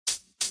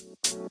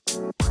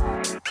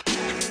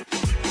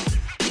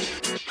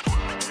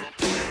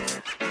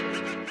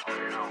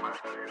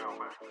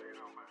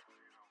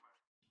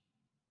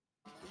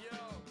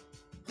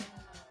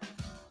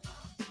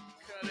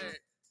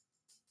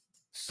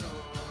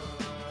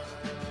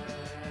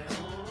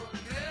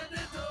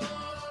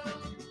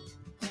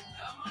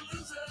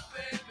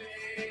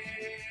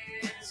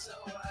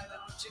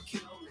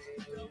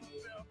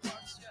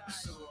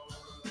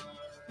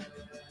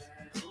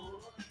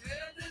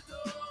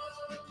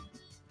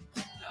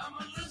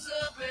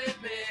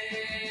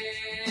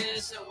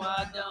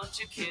Why don't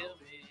you kill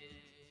me?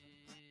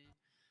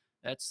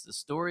 That's the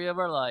story of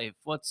our life.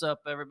 What's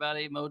up,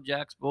 everybody?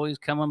 Mojack's Boys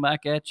coming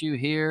back at you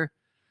here.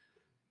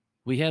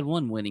 We had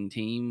one winning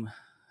team,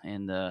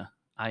 and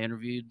I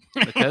interviewed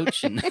the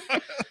coach. And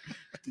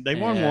they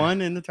won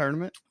one in the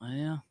tournament.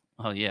 Yeah.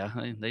 Oh, yeah,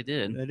 they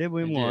did. They did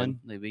win one.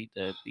 They beat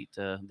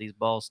these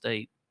Ball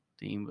State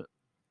team. But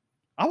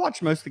I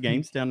watched most of the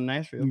games down in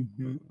Nashville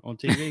on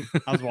TV.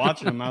 I was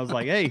watching them. I was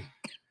like, hey.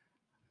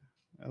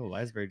 Oh,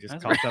 Asbury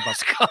just coughed up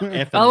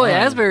a Oh, wait,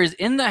 Asbury's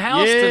in the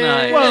house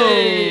tonight. Whoa.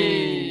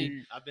 Hey.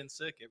 I've been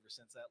sick ever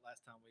since that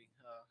last time we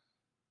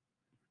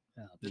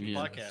did the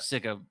podcast.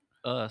 Sick of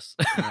us.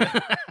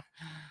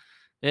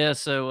 Yeah,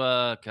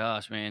 so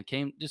gosh, man,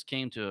 came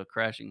to a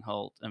crashing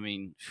halt. I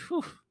mean,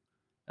 whew,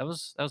 that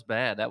was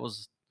bad. That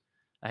was,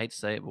 I hate to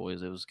say it,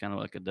 boys, it was kind of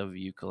like a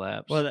WVU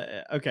collapse. Well,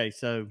 okay,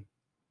 so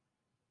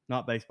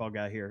not baseball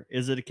guy here.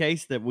 Is it a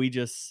case that we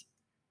just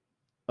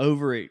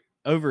overachieved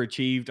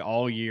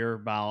all year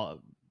by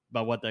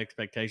what the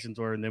expectations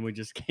were, and then we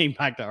just came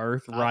back to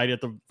earth right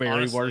at the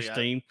very worst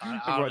team? I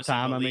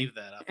believe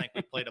that. I think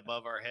we played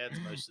above our heads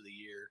most of the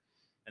year,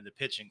 and the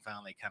pitching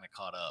finally kind of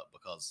caught up,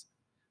 because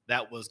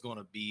that was going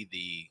to be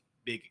the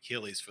big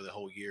Achilles for the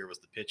whole year, was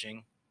the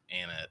pitching,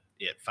 and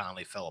it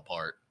finally fell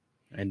apart.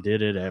 And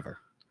did it ever?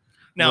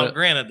 Now,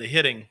 granted, the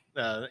hitting,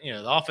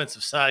 the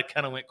offensive side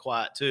kind of went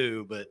quiet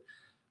too, but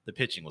the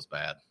pitching was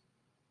bad.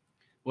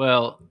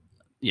 Well,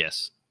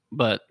 yes,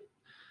 but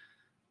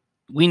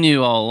we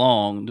knew all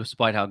along,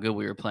 despite how good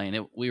we were playing,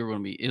 it was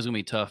going to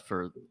be tough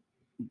for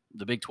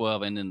the Big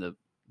 12 and then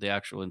the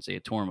actual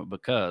NCAA tournament,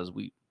 because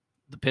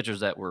the pitchers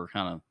that were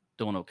kind of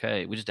doing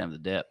okay, we just didn't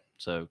have the depth.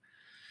 So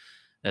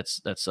that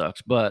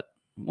sucks. But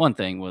one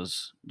thing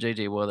was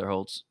J.J.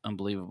 Weatherholt's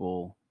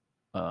unbelievable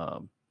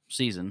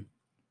season,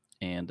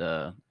 and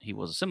he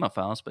was a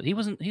semifinalist, but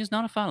he's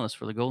not a finalist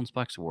for the Golden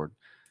Spikes Award.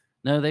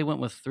 No, they went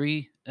with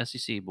 3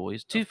 SEC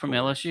boys, 2 from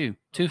LSU.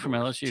 2 from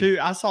LSU. 2.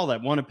 I saw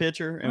that. One a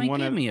pitcher and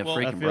one give me a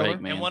freaking break,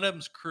 man. And one of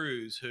them's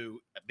Cruz,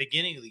 who at the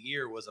beginning of the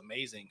year was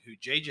amazing, who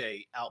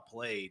JJ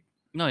outplayed.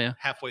 Oh, yeah.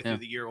 Halfway through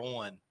the year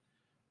on,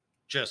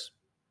 just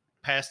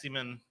passed him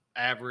in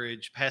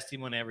average, passed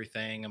him on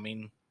everything. I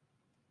mean,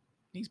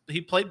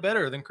 he played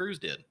better than Cruz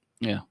did.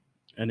 Yeah.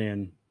 And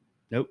then,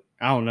 nope,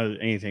 I don't know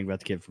anything about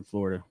the kid from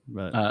Florida,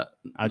 but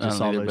I just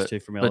saw those 2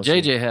 from LSU. But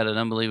JJ had an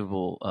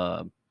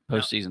unbelievable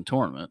postseason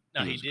tournament.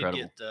 No, he did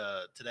incredible.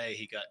 Get today.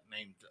 He got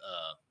named.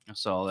 I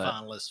saw that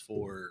finalist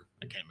for,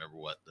 I can't remember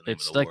what the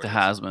it's name of the like award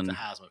the Heisman. The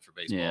Heisman for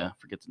baseball. Yeah, I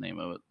forget the name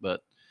of it,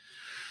 but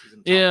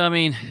yeah, I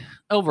mean,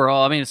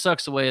 overall, I mean, it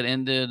sucks the way it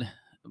ended,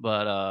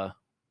 but I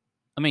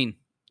mean,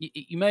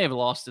 you may have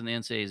lost in the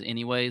NCAAs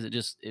anyways.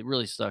 It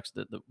really sucks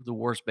that the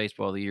worst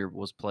baseball of the year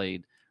was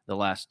played the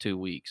last 2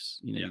 weeks.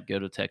 You go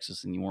to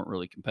Texas and you weren't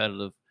really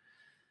competitive.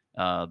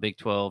 Big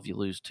 12, you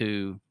lose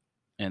 2,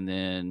 and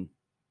then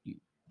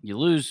you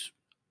lose.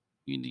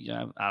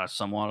 Out of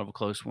somewhat of a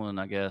close one,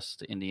 I guess,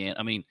 to Indiana.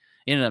 I mean,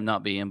 it ended up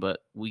not being, but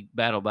we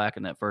battled back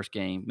in that first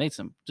game, made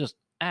some just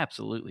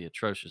absolutely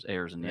atrocious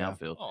errors in the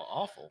outfield. Oh,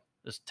 awful.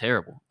 Just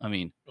terrible. I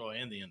mean. Oh,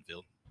 and the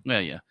infield.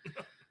 Well, yeah.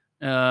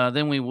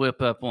 Then we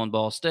whip up on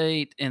Ball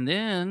State, and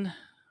then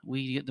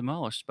we get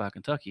demolished by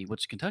Kentucky,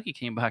 which Kentucky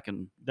came back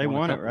and they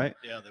won it, right?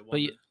 Yeah, they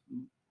won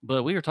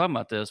but we were talking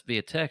about this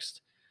via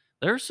text.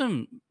 There's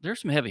some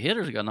heavy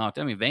hitters that got knocked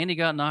out. I mean, Vandy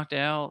got knocked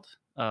out.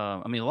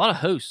 I mean, a lot of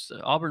hosts.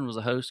 Auburn was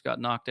a host, got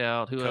knocked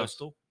out. Who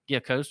Coastal? Else? Yeah,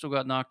 Coastal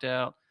got knocked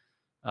out.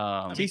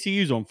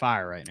 TCU's on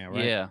fire right now,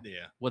 right? Yeah.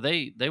 Well,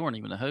 they weren't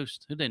even a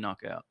host. Who'd they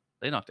knock out?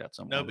 They knocked out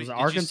someone. No, was it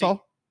Arkansas?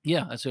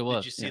 Yeah, that's who it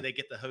was. Did you see they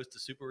get to host the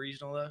Super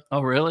Regional, though?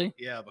 Oh, really?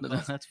 Yeah,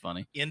 because that's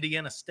funny.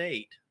 Indiana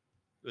State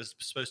was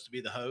supposed to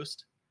be the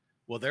host.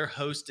 Well, they're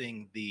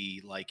hosting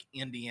the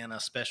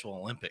Indiana Special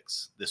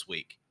Olympics this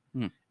week.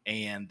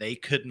 And they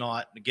could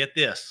not get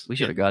this. We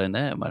should have got in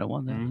that. Might have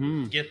won that.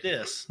 Mm-hmm. Get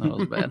this. That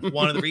was bad.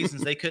 One of the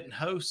reasons they couldn't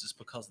host is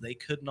because they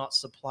could not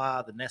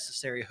supply the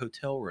necessary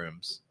hotel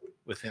rooms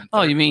within.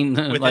 Oh, you mean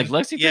like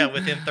Lexington? Yeah,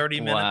 within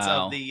 30 minutes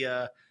of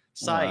the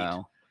site.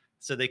 Wow.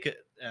 So they could,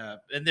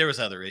 and there was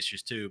other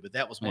issues too, but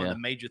that was one of the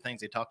major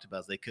things they talked about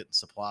is they couldn't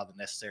supply the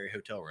necessary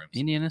hotel rooms.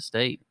 Indiana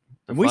State.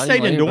 And we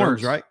stayed in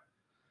dorms, right?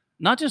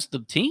 Not just the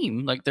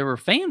team, there were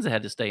fans that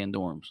had to stay in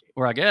dorms.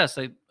 Or I guess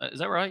is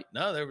that right?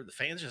 No, the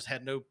fans just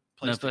had no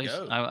place to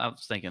go. I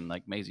was thinking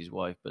like Maisie's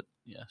wife, but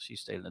yeah, she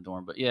stayed in the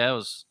dorm. But yeah, that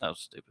was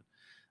stupid.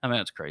 I mean,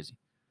 that's crazy.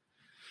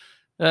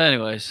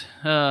 Anyways,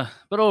 but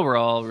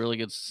overall, really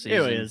good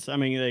season. It is. I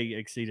mean, they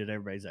exceeded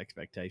everybody's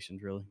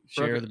expectations. Really,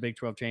 share of the Big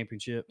 12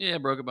 championship. Yeah,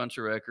 broke a bunch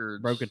of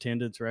records. Broke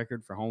attendance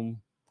record for home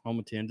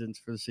attendance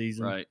for the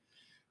season. Right.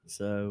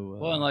 So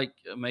well, and like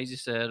Maisie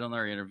said on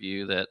our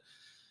interview that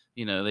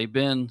they've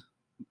been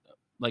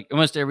like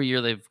almost every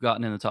year they've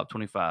gotten in the top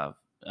 25.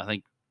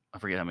 I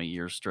forget how many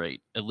years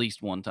straight, at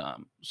least one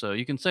time. So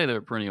you can say they're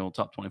a perennial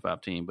top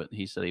 25 team, but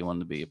he said he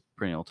wanted to be a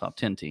perennial top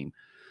 10 team,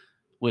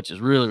 which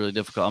is really, really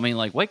difficult. I mean,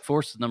 like Wake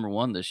Forest is number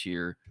 1 this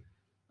year.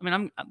 I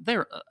mean,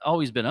 they're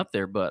always been up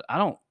there, but I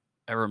don't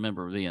ever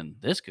remember being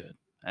this good.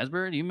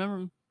 Asbury, do you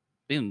remember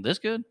being this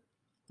good?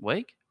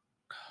 Wake?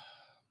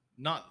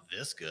 Not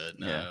this good.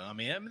 No. Yeah. I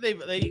mean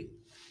they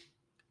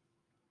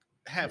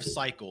have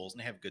cycles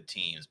and they have good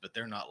teams, but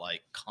they're not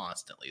like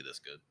constantly this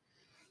good.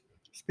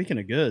 Speaking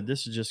of good,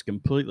 this is just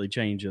completely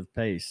change of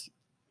pace.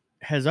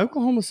 Has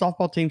Oklahoma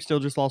softball team still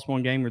just lost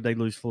one game, or did they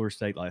lose Florida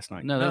State last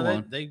night? No, they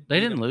won. They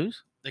didn't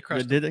lose. They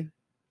crushed. Did they?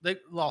 They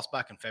lost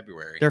back in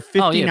February. They're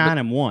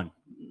 59-1.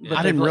 Yeah,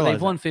 I didn't realize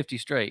they've won 50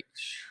 straight.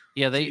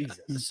 Yeah, they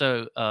Jesus.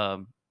 so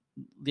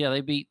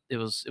they beat it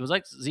was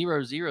like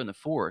 0-0 in the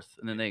 4th,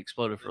 and then they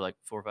exploded for like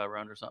 4 or 5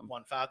 rounds or something.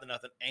 Won 5-0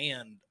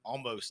 and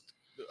almost.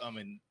 I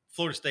mean,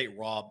 Florida State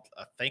robbed.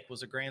 I think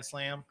was a grand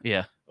slam.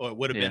 Yeah. Or it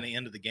would have been the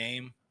end of the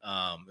game.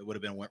 It would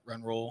have been a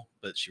run roll,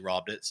 but she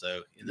robbed it,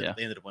 so they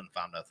ended up winning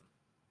 5-0.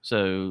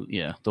 So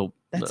yeah,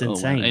 that's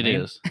insane. It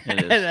is.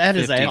 That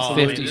is 50,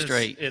 absolutely 50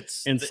 straight.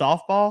 It's in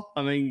softball.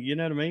 I mean, you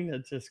know what I mean?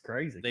 It's just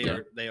crazy.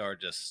 They are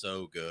just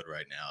so good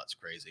right now. It's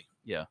crazy.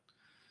 Yeah.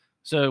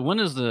 So when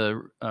does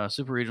the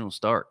super regional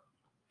start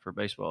for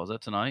baseball? Is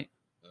that tonight?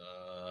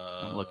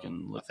 I'm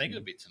looking. I think it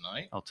would be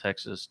tonight. Oh,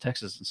 Texas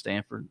and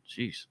Stanford.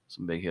 Jeez,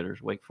 some big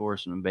hitters. Wake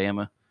Forest and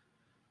Bama.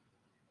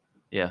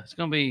 Yeah, it's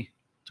gonna be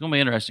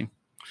interesting.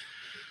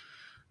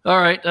 All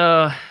right.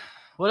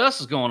 What else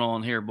is going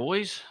on here,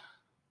 boys?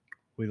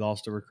 We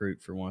lost a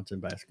recruit for once in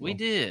basketball. We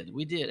did.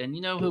 And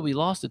you know who we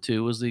lost it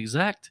to was the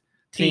exact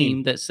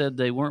team that said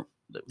they weren't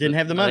didn't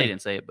have the money. They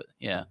didn't say it, but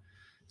yeah.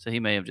 So he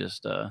may have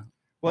just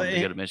wanted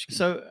to go to Michigan.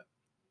 So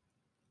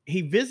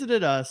he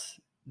visited us,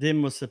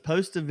 then was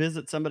supposed to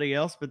visit somebody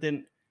else, but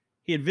then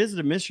he had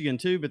visited Michigan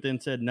too, but then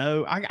said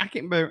no. I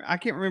can't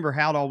remember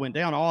how it all went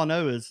down. All I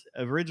know is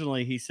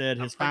originally he said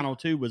his final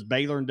 2 was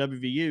Baylor and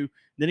WVU.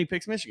 Then he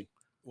picks Michigan.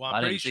 Well,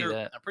 I'm pretty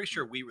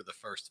sure we were the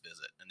first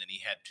visit, and then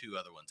he had 2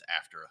 other ones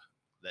after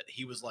that.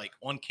 He was like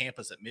on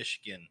campus at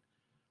Michigan,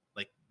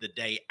 like the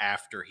day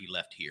after he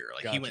left here.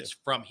 Like he went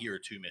from here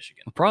to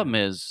Michigan. The problem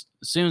is,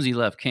 as soon as he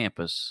left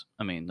campus,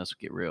 I mean, let's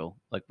get real.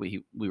 Like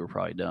we were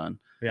probably done.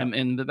 Yeah.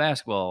 And the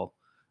basketball,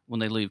 when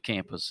they leave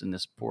campus in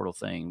this portal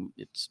thing,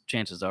 it's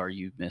chances are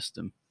you missed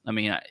him. I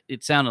mean,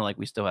 it sounded like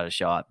we still had a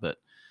shot, but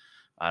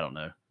I don't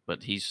know.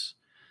 But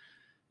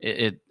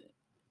it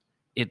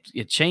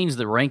changed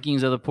the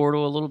rankings of the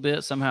portal a little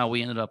bit. Somehow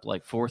we ended up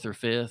like 4th or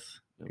 5th.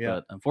 Yeah.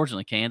 But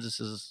unfortunately, Kansas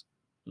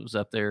was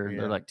up there. Yeah.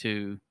 They're like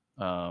 2.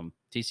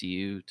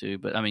 TCU too,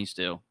 but I mean,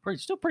 still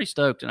pretty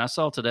stoked. And I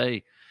saw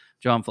today,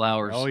 John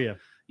Flowers. Oh yeah,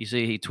 you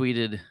see, he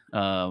tweeted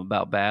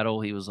about Battle.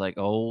 He was like,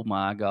 "Oh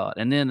my god!"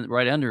 And then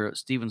right under it,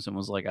 Stevenson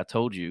was like, "I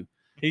told you."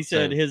 He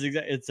said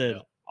it said,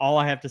 "All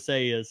I have to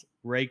say is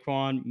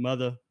Raekwon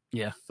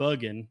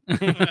fugging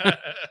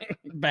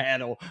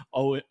Battle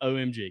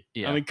OMG."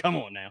 Yeah. I mean, come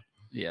on now.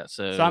 Yeah.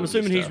 So I'm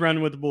assuming he's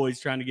running with the boys,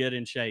 trying to get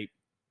in shape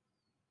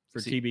for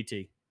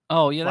TBT.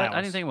 Oh yeah,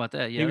 I didn't think about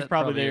that. Yeah, he was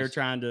probably there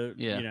trying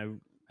to,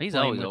 He's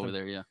always over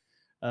there, yeah.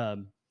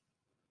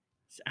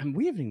 And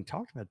we haven't even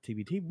talked about the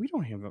TBT. We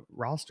don't have a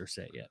roster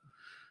set yet.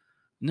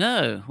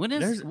 No. When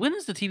is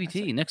the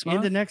TBT? Next month?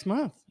 End of next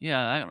month.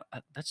 Yeah,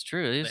 that's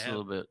true. It is a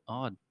little bit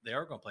odd. They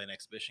are going to play an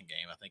exhibition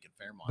game, I think, in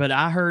Fairmont. But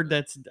I heard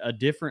that's a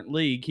different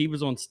league. He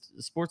was on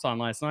Sports On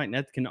last night, and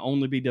that can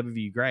only be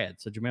WVU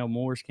grads. So Jamel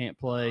Morris can't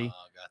play.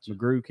 Gotcha.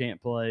 McGrew can't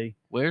play.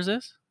 Where's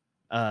this?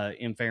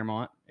 In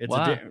Fairmont. It's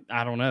Why?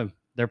 I don't know.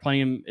 They're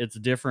playing. It's a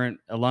different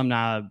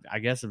alumni. I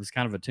guess it was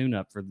kind of a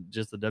tune-up for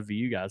just the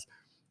WVU guys.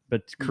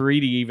 But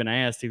Caridi even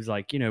asked. He was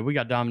like, we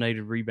got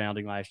dominated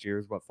rebounding last year,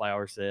 is what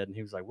Flowers said. And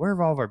he was like, where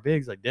are all of our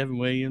bigs, like Devin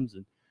Williams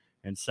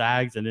and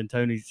Sags? And then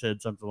Tony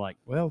said something like,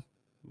 well,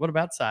 what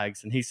about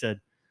Sags? And he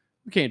said,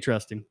 we can't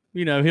trust him.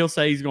 He'll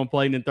say he's going to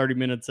play, and in 30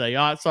 minutes say,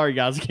 sorry,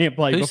 guys, I can't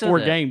play. Before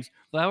games.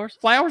 Flowers?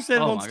 Flowers said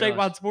it on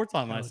Statewide Sports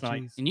On last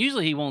night. And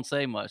usually he won't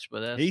say much,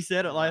 but he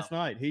said it last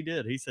night. He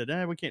did. He said,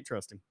 we can't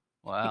trust him.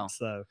 Wow.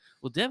 So,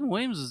 well, Devin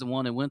Williams is the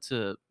one that went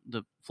to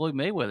the Floyd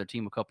Mayweather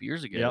team a couple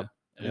years ago. Yep.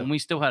 When we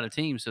still had a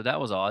team, so that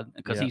was odd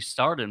because he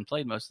started and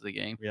played most of the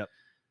game. Yep.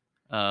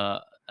 I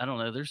don't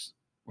know. There's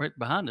right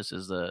behind us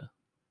is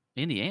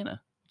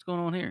Indiana. What's going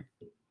on here?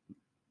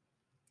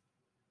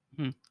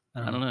 I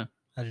don't know.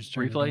 I just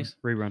replays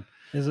rerun.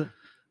 Is it?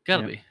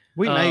 Gotta be.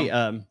 We may.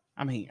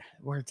 I mean,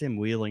 where it's in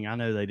Wheeling, I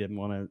know they didn't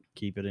want to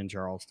keep it in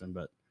Charleston,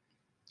 but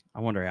I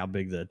wonder how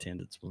big the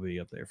attendance will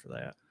be up there for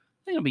that.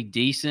 I think it'll be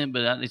decent,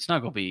 but it's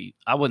not going to be.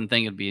 I wouldn't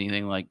think it'd be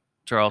anything like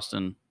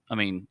Charleston. I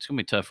mean, it's going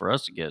to be tough for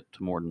us to get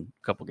to more than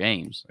a couple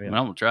games. Yeah. I mean,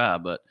 I'm going to try,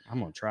 but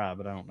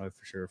I don't know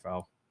for sure if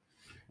I'll.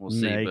 we'll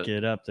see. make But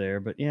it up there.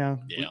 But yeah,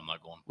 Yeah, I'm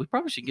not going. we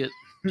probably should get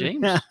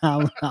James.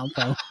 I'll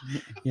probably,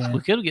 yeah. We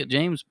could get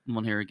James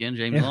on here again,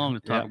 James Yeah. Long, to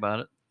talk about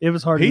it. It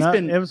was hard He's enough.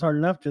 been- It was hard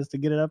enough just to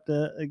get up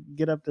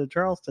to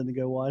Charleston to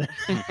go watch.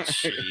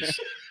 Jeez.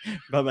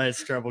 Bubba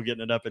has trouble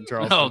getting it up in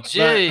Charleston. Oh,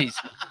 jeez.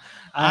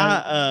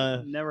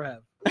 I never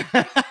have.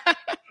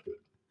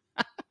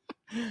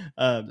 Did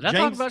I talk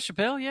James, about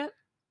Chappelle yet?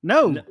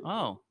 No,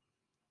 Oh.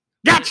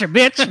 gotcha,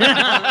 bitch.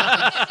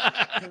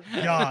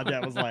 God,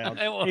 that was loud.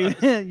 It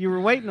was. You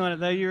were waiting on it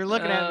though. You were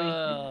looking at me.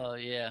 Oh,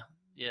 yeah.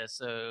 Yeah.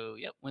 So,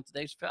 yep, went to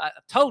Dave Chappelle. I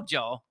told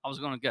y'all I was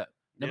going to go.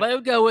 Nobody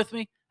would go with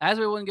me.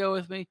 Asbury wouldn't go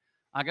with me.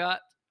 I got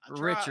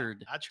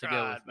Richard I to go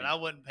tried, with but me. I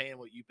wasn't paying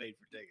what you paid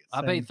for tickets.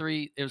 I paid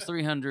it was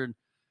 300.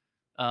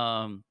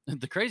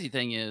 The crazy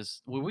thing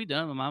is, were we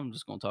done? I'm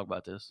just going to talk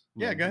about this.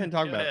 Yeah, go ahead and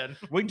talk Go about ahead.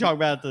 it. We can talk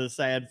about the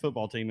sad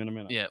football team in a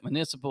minute. Yeah,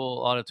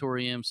 municipal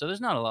auditorium. So there's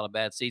not a lot of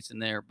bad seats in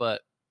there,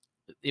 but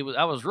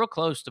I was real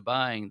close to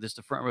buying just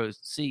the front row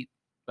seat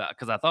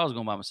because I thought I was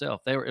going by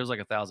myself. It was like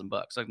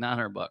 $1,000, like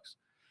 $900.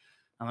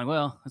 I'm like,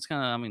 well, it's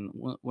kind of. I mean,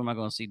 when am I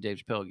going to see Dave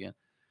Chappelle again?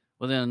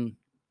 Well, then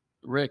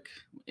Rick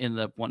ended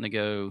up wanting to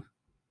go,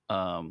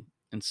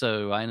 and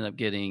so I ended up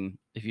getting.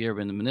 If you ever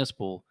been to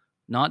municipal,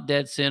 not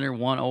dead center,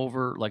 one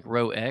over, like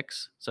row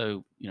X.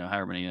 So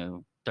however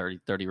many,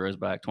 30 rows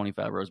back,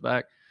 25 rows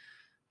back.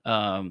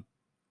 I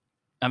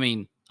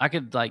mean, I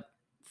could like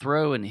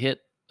throw and hit.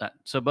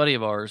 So a buddy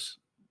of ours,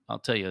 I'll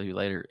tell you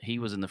later, he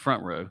was in the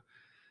front row,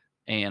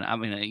 and I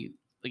mean,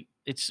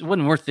 it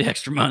wasn't worth the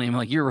extra money. I'm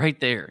like, you're right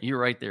there.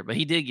 But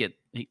he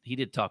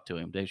did talk to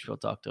him. Dave Chappelle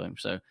talked to him.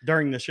 So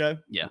During the show?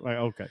 Yeah. Like,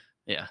 okay.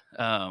 yeah.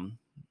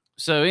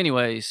 So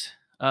anyways,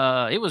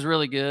 it was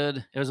really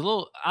good. It was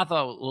I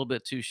thought a little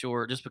bit too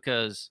short just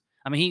because,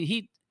 I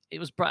mean, it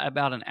was probably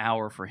about an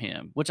hour for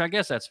him, which I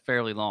guess that's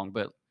fairly long,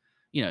 but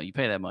you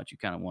pay that much, you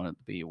kind of want it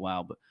to be a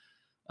while, but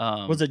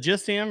Was it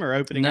just him or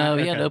opening no,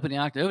 act? he had Okay. opening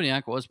act. The opening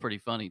act was pretty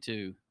funny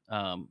too.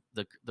 The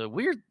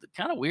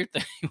kind of weird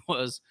thing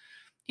was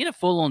he had a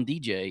full on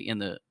DJ on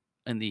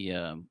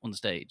the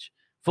stage.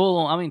 Full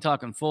on, I mean,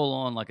 talking full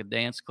on like a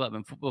dance club.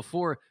 And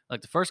before,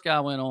 like the first guy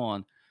went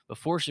on,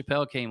 before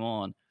Chappelle came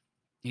on,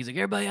 he's like,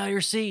 everybody out of your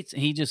seats.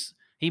 And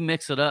he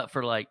mixed it up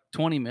for like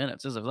 20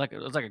 minutes. It was like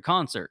a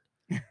concert.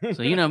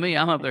 So me,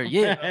 I'm up there.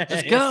 Yeah,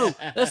 let's go.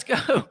 Let's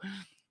go.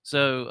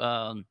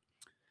 So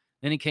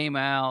then he came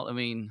out. I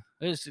mean,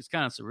 it's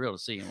kind of surreal to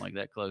see him like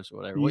that close or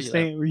whatever. Were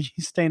you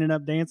standing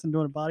up dancing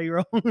doing a body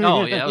roll?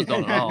 Oh yeah, I was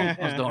doing it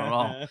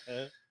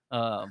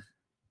all.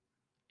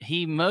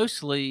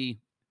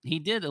 He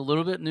did a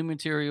little bit new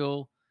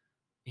material.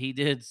 He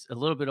did a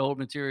little bit old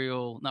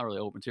material, not really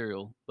old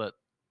material, but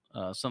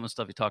some of the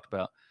stuff he talked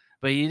about.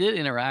 But he did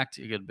interact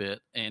a good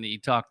bit, and he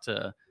talked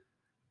to.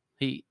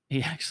 He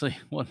actually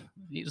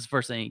he was the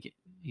first thing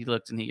he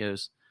looked and he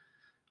goes,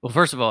 well,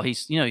 first of all, he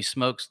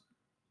smokes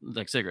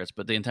like cigarettes,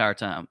 but the entire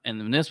time, and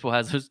the municipal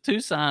has those two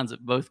signs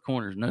at both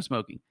corners, no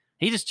smoking.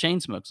 He just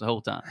chain smokes the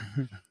whole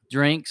time,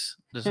 drinks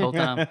this whole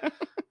time.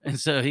 And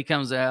so he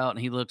comes out and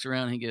he looks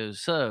around and he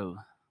goes, so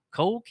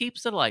Cole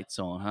keeps the lights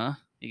on, huh?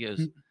 He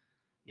goes,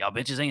 y'all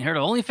bitches ain't heard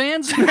of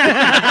OnlyFans?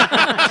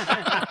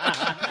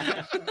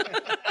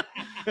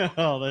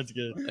 Oh, that's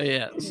good.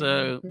 Yeah.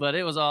 So, but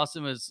it was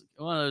awesome. It's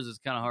one of those that's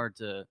kind of hard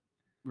to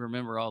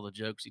remember all the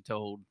jokes he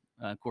told.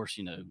 Of course,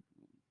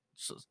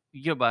 so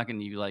you go back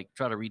and you like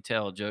try to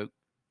retell a joke.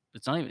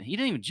 It's not even, he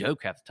didn't even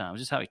joke half the time.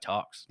 It's just how he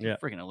talks.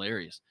 It's freaking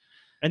hilarious.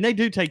 And they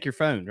do take your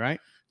phone, right?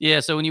 Yeah,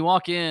 so when you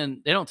walk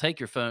in, they don't take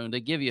your phone. They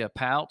give you a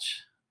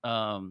pouch.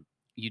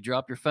 You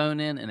drop your phone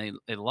in, and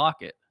they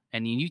lock it.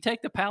 And you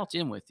take the pouch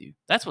in with you.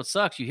 That's what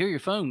sucks. You hear your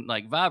phone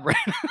like vibrate.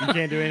 You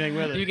can't do anything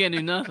with it. You can't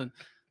do nothing.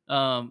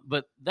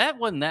 But that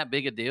wasn't that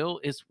big a deal.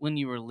 It's when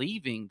you were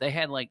leaving, they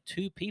had like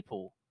 2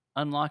 people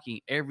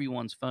unlocking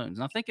everyone's phones.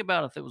 Now think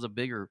about if it was a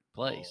bigger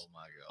place. Oh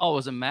my god! Oh, it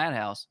was a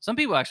madhouse. Some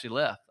people actually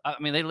left. I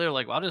mean, they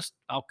literally like, well,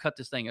 I'll cut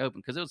this thing open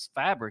because it was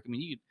fabric. I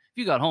mean, if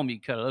you got home, you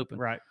could cut it open.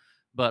 Right.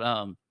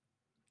 But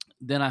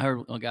then I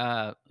heard a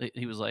guy,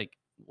 he was like,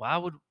 why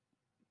would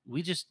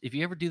we just, if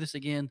you ever do this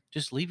again,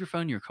 just leave your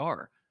phone in your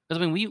car?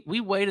 Because, I mean,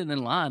 we waited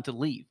in line to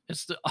leave.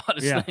 It's the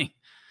oddest thing.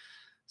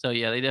 So,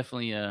 yeah, they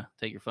definitely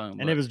take your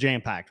phone. And it was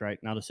jam-packed, right?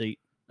 Not a seat?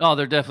 Oh,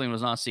 there definitely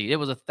was not a seat. It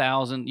was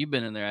 1,000. You've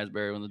been in there,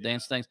 Asbury, when the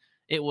dance things.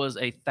 It was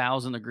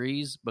 1,000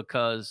 degrees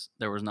because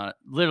there was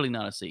literally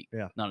not a seat.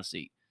 Yeah. Not a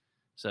seat.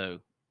 So,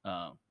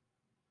 yeah,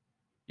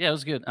 it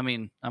was good. I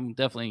mean, I'm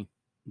definitely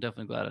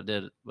glad I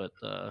did it. But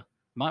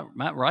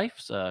Matt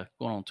Rife's going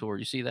on tour.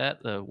 You see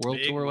that? The world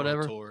Big tour or world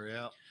whatever? Tour,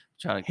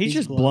 yeah. He's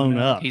just blown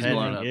up. He's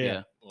blown up,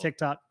 yeah.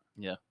 TikTok.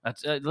 Yeah.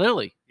 That's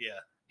literally. Yeah.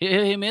 He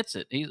admits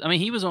it.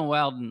 He was on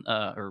Wild and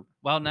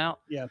Out.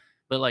 Yeah.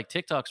 But like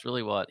TikTok's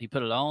really what he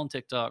put it all on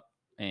TikTok,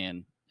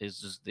 and it's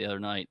just the other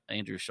night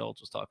Andrew Schultz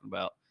was talking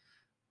about.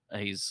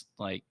 He's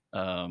like,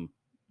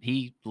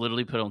 he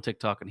literally put it on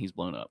TikTok and he's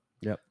blown up.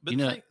 Yep. But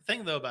the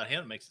thing though about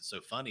him that makes it so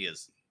funny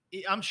is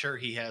I'm sure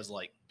he has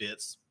like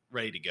bits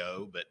ready to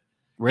go, but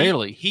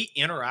Rarely. He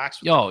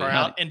interacts with Oh, the yeah,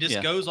 crowd and just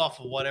yeah. goes off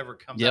of whatever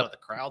comes Yep. out of the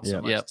crowd so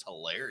Yep. much. Yep. It's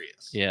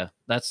hilarious. Yeah,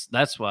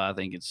 that's why I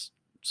think it's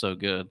so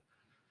good.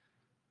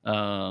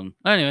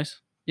 Anyways,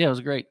 yeah, it was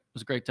great. It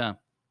was a great time.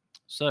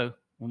 So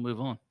we'll move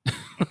on.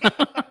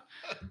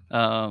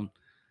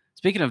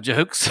 Speaking of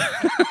jokes,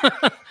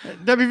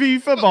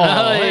 WVU football.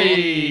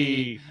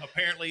 Hey.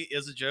 Apparently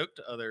is a joke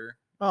to other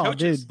Oh,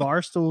 coaches. dude,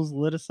 Barstool's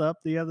lit us up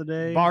the other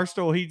day.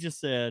 Barstool, he just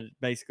said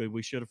basically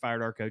we should have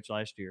fired our coach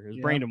last year. It was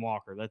Yeah. Brandon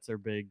Walker. That's their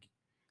big.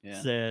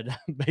 yeah, Said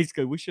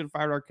basically we should have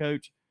fired our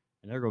coach,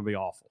 and they're going to be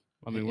awful.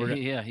 I mean, we're gonna,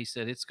 yeah. He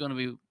said it's going to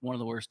be one of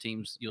the worst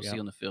teams you'll Yeah. see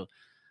on the field.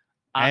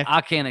 After-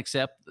 I can't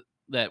accept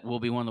that we'll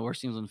be one of the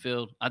worst teams on the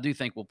field. I do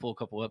think we'll pull a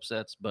couple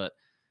upsets, but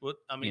Well,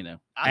 I mean, you know,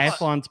 I thought,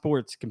 Athlon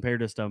Sports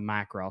compared us to a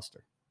MAC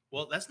roster.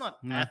 well, that's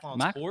not Mac- Athlon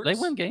Mac- Sports. they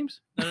win games.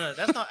 No,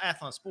 that's not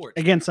Athlon Sports.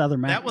 against other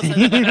Mac That was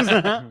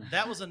teams.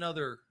 that was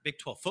another Big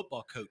 12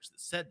 football coach that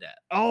said that.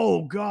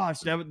 Oh gosh,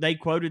 they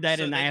quoted that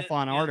So in the they did-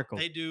 Athlon yeah, article.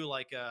 They do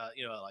like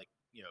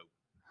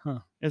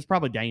It's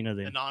probably Dana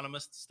then.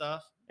 anonymous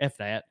stuff. F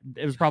that.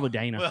 It was probably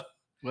Dana. Well,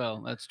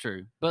 Well, that's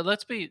true. But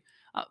let's be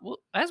well,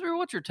 Asbury,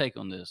 what's your take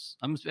on this?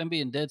 I'm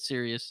being dead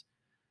serious.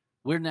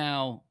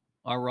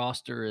 Our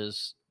roster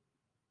is.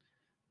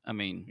 I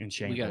mean, In we got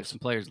shambles. some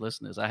players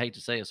listening to this. I hate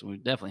to say this, and we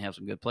definitely have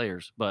some good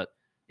players, but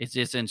it's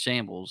just in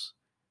shambles.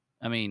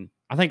 I mean,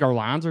 I think our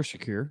lines are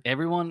secure.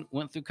 everyone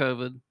went through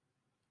COVID.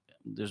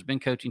 There's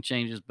been coaching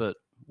changes, but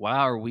why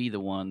are we the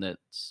one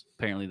that's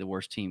apparently the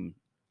worst team?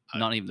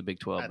 Not even the Big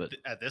 12, but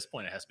at this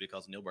point, it has to be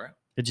because of Neil Brown.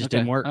 It just okay.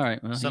 didn't work. All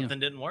right, well, Something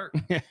didn't work.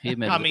 he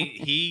admitted I it.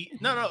 mean,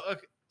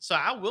 okay. So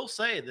I will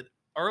say that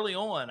early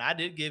on, I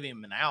did give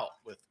him an out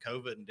with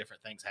COVID and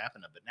different things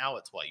happening, but now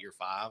it's year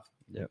 5.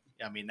 Yep.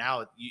 I mean,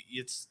 now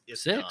it's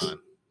 6? done.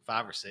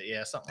 5 or 6,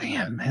 yeah, something.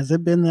 Like Damn, has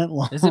it been that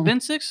long? Has it been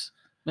 6?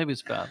 Maybe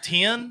it's 5. that.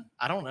 10?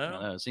 I don't I know.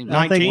 don't know. It seems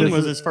I think 19 this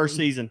was is- his first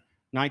season.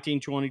 19,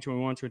 20,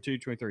 21, 22,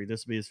 23.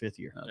 This will be his 5th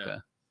year. okay.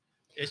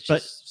 It's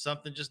But- just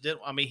something just didn't.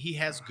 I mean, he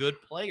has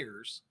good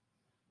players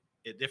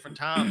at different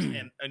times,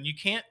 and you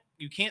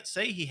can't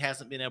say he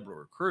hasn't been able to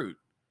recruit,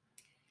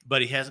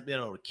 but he hasn't been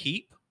able to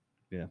keep.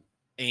 Yeah.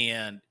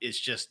 And it's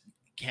just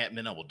can't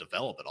been able to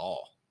develop at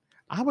all.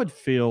 I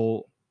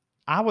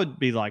would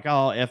be like,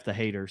 oh, F the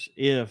haters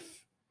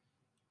if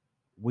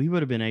we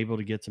would have been able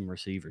to get some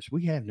receivers.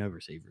 We have no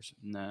receivers.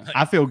 No.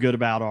 I feel good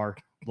about our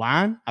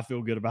line. I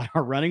feel good about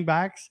our running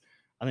backs.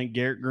 I think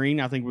Garrett Green,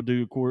 I think we'll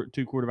do a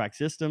 2 quarterback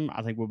system.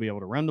 I think we'll be able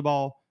to run the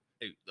ball.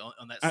 Dude,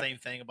 on that I- same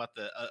thing about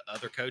the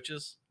other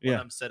coaches, one Yeah.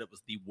 of them said it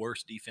was the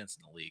worst defense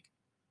in the league.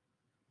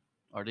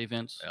 Our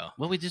defense. Yeah.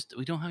 Well, we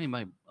don't have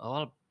a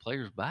lot of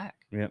players back.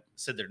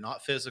 Said they're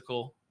not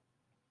physical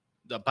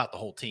about the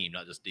whole team,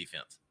 not just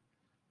defense.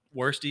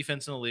 Worst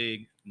defense in the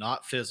league,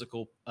 not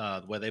physical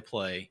the way they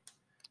play,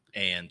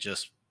 and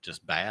just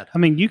bad. I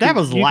mean, That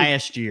was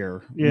last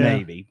year, Yeah.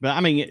 maybe. But I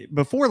mean,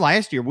 before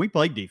last year, we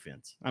played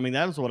defense. I mean,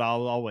 that was what I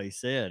always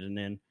said. And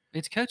then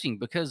It's coaching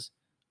because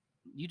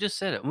you just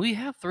said it. We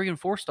have 3 and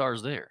 4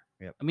 stars there.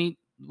 Yep. I mean,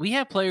 we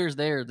have players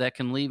there that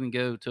can leave and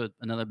go to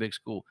another big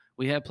school.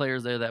 We have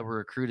players there that were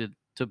recruited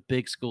to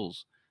big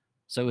schools.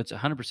 So it's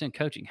 100%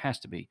 coaching. Has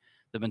to be.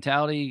 The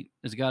mentality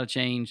has got to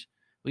change.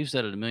 We've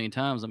said it a million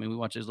times. I mean, we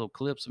watch those little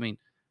clips. I mean,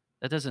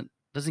 that doesn't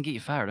get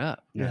you fired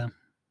up. Yeah.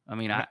 I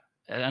mean,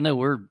 I know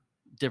we're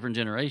different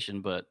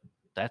generation, but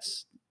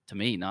that's to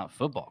me not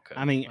football coach.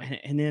 I mean,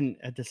 and then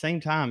at the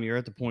same time, you're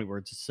at the point where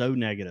it's so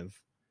negative.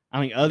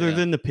 I mean, other Yeah.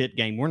 than the Pitt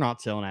game, we're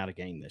not selling out a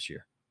game this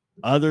year.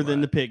 Other than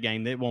Right. the Pitt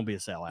game, it won't be a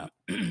sellout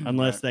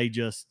unless they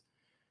just.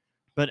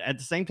 But at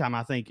the same time,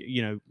 I think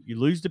you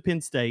lose to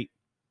Penn State,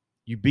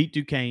 you beat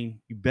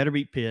Duquesne, you better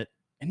beat Pitt,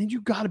 and then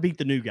you got to beat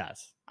the new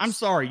guys. I'm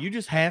sorry, you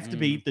just have to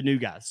beat the new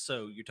guys.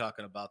 So you're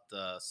talking about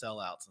the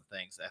sellouts and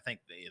things. I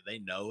think they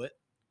know it.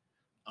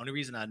 Only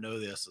reason I know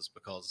this is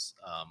because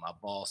my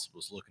boss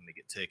was looking to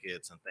get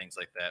tickets and things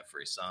like that for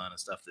his son and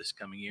stuff this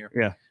coming year.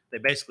 Yeah. They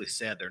basically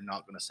said they're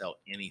not going to sell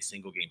any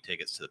single game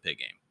tickets to the Pitt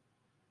game.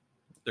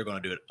 They're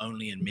going to do it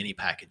only in mini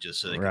packages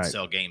so they Right. can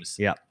sell games,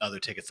 Yep. other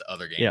tickets to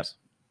other games. Yep.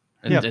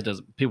 And Yeah. it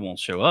doesn't. People won't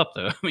show up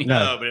though. I mean, No.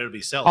 No, but it'll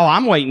be selling. Oh,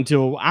 I'm waiting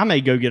until I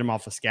may go get them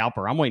off a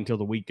scalper. I'm waiting until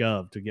the week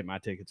of to get my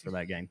tickets for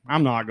that game.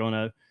 I'm not going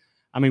to.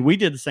 I mean, we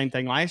did the same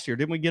thing last year.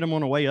 Didn't we get them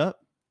on the way up?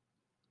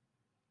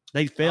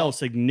 They fell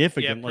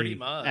significantly pretty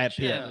much, at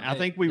Pitt. yeah. I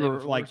think we day were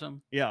before or like,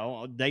 something.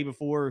 a day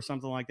before or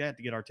something like that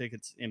to get our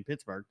tickets in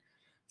Pittsburgh.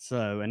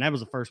 So, and that was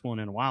the first one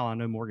in a while. I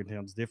know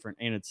Morgantown's different,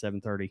 and it's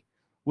 7:30,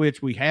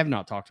 which we have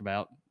not talked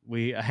about.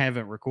 We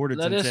haven't recorded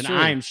That since, is and true.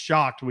 I am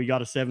shocked we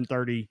got a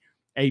 7:30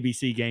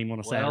 ABC game on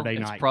a Saturday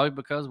it's night. probably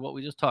because of what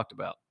we just talked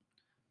about.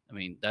 I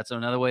mean, that's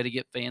another way to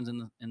get fans in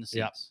the seats.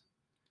 Yep.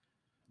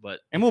 But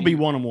And if we'll be you-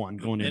 1-1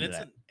 going and into it's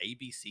that. an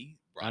ABC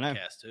I know.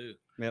 broadcast too.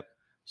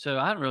 So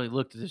I haven't really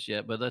looked at this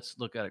yet, but let's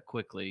look at it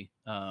quickly.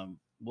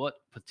 What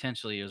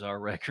potentially is our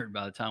record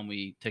by the time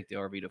we take the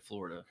RV to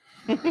Florida?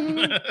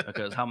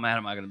 Because how mad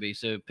am I going to be?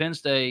 So Penn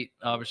State,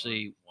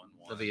 obviously,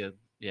 1-1. will be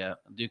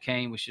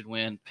Duquesne, we should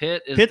win.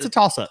 Pitt is Pitt's a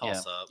toss-up. yeah,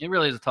 Toss up. it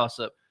really is a toss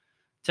up.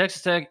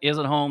 Texas Tech is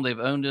at home. They've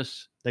owned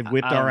us They've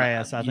whipped I don't our know.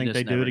 ass. I You think just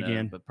they do never it know,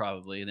 again. but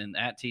probably. And then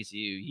at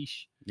TCU,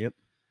 yeesh. Yep.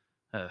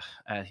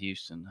 At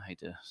Houston, I hate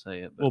to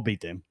say it, but We'll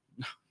beat them.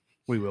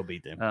 We will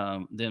beat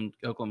them. then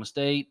Oklahoma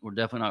State, we're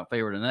definitely not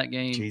favored in that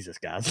game. Jesus,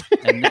 guys.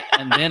 and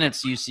then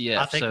it's UCF.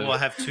 I think so we'll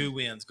have 2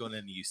 wins going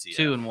into UCF.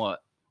 2 and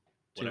what?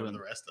 Whatever 2 and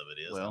the rest of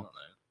it is. I well, don't know.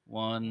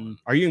 1,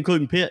 Are you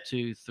including Pitt?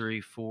 2,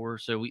 3, 4.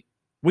 So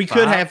We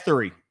could 5? have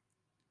 3.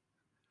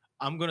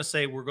 I'm going to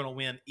say we're going to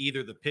win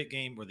either the Pitt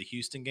game or the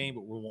Houston game,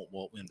 but we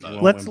won't win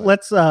both.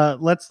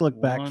 Let's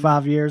look back 1,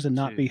 5 years and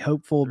not 2, be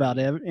hopeful about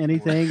 3,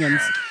 anything. 4, And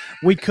 5.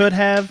 we could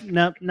have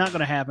not going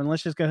to happen.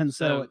 Let's just go ahead and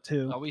settle So it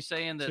too. are we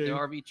saying that 2. the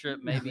RV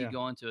trip may be Yeah.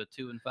 going to a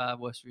 2-5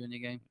 West Virginia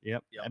game?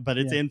 Yep. Yep. But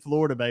it's in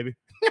Florida, baby.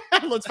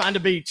 Let's find a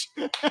beach.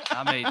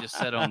 I may just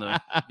sit on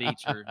the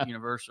beach or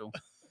Universal.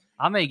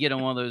 I may get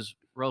on one of those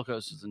roller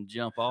coasters and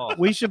jump off.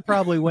 We should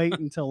probably wait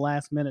until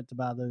last minute to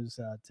buy those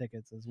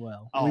tickets as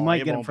well. We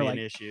might it get them won't for be like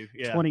an issue.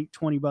 Yeah.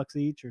 20 bucks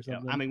each or Yeah.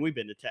 something. I mean, we've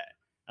been to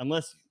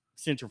unless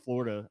Central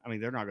Florida. I mean,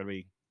 they're not going to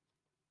be.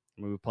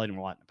 I mean, we've played them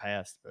a lot in the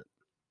past, but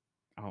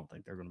I don't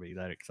think they're going to be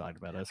that excited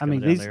about us. I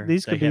mean, coming down there.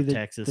 these They could be have the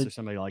Texas or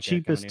somebody like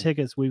cheapest that coming in.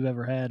 tickets we've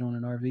ever had on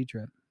an RV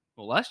trip.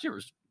 Well, last year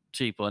was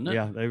cheap, wasn't it?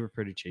 Yeah, they were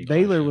pretty cheap.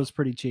 Baylor last year. was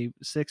pretty cheap,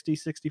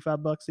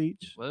 65 bucks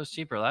each. Well, it was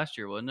cheaper last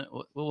year, wasn't it?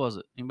 What was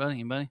it?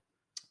 Anybody?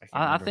 can't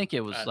I remember. think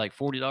it was like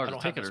 $40 I a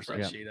don't have ticket the or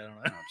something. spreadsheet. I don't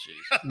know.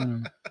 Oh, jeez.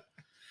 Mm.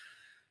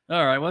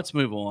 All right, let's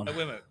move on. Oh,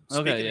 wait a minute.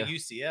 Okay, Speaking yeah. of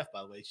UCF,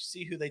 by the way, did you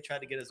see who they tried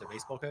to get as their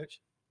baseball coach?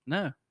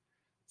 No.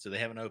 So they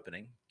have an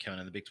opening coming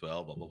in the Big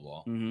 12, blah, blah,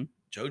 blah. Mm-hmm.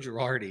 Joe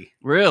Girardi.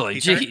 Really?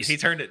 He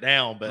turned it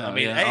down, but I Oh,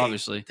 mean, yeah, hey,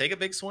 obviously. take a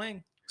big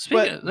swing.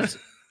 Speaking of this,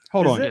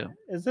 Hold Is on. it-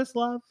 Is this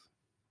live?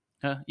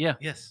 yeah.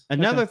 Yes.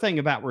 Another thing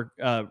about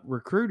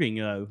recruiting,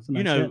 though, That's a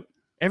nice hit.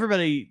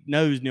 everybody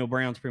knows Neil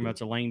Brown's pretty much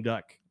a lame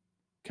duck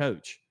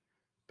coach,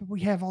 but we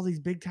have all these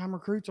big time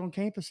recruits on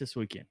campus this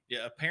weekend.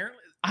 Yeah, apparently,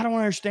 I don't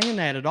understand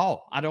that at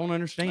all. I don't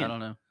understand. I don't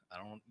know. I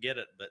don't get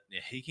it, but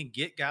yeah, he can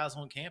get guys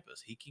on campus.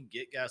 He can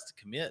get guys to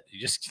commit.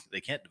 They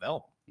can't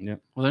develop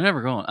them. Well, they're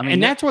never going. I mean,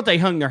 and that's what they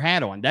hung their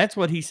hat on. That's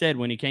what he said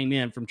when he came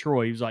in from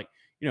Troy. He was like,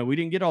 we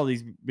didn't get all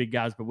these big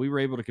guys, but we were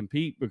able to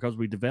compete because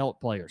we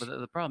developed players. But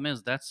the problem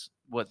is that's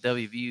what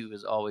WVU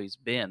has always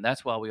been.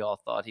 That's why we all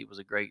thought he was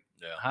a great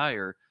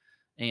hire,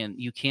 and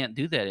you can't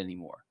do that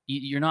anymore.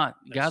 You're not.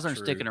 Guys aren't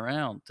sticking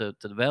around to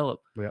develop.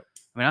 Yep.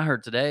 I mean, I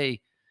heard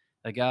today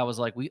a guy was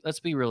like,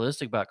 let's be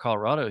realistic about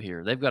Colorado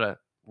here. They've got a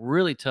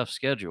really tough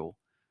schedule.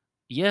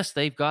 Yes,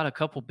 they've got a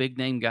couple big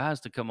name guys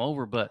to come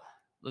over, but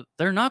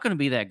they're not going to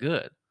be that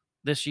good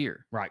this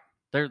year. Right.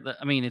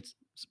 I mean, it's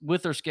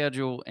with their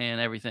schedule and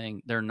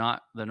everything, they're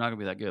not going to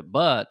be that good.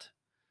 But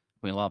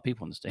I mean, a lot of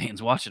people in the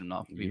stands watching them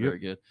not be very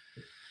good.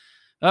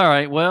 All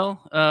right.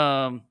 Well,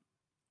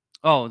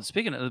 and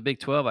speaking of the Big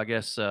 12, I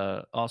guess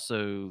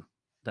also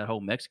that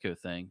whole Mexico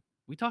thing.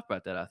 We talked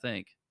about that, I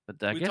think.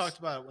 But We talked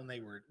about it when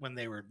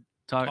they were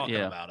talking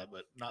about it,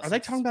 but not. Are they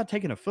talking about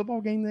taking a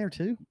football game there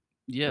too?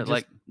 Yeah,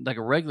 like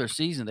a regular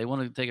season. They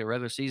want to take a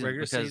regular season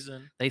because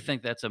they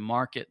think that's a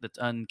market that's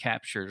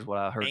uncaptured, is what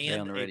I heard today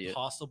on the radio. A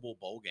possible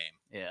bowl game.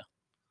 Yeah.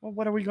 Well,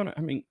 what are we going to?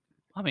 I mean,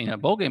 a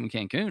bowl game in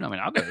Cancun. I mean,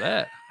 I'll go to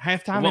that.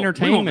 Halftime We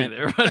entertainment. won't be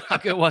there, but I'll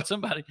go watch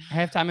somebody.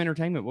 Halftime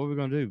entertainment. What are we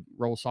going to do?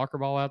 Roll a soccer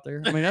ball out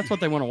there? I mean, that's what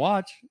they want to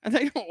watch.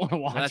 They don't want to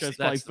watch us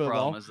play That's the football.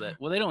 problem is that.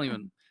 Well, they don't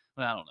even.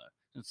 Well, I don't know.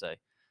 Let's say.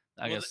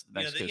 I guess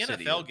Mexico the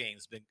City. NFL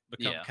game's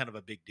become kind of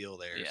a big deal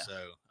there. Yeah. So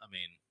I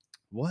mean,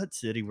 what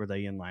city were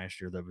they in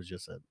last year that was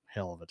just a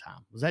hell of a time?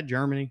 Was that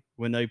Germany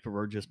when they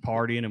were just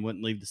partying and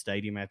wouldn't leave the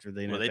stadium after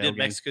the NFL they did game?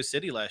 Mexico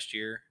City last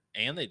year,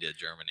 and they did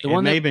Germany.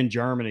 It may have been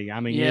Germany.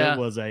 I mean, it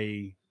was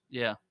a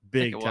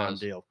big time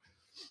deal.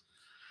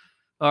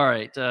 All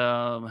right.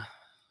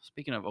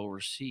 Speaking of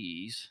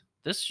overseas,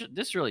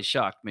 this really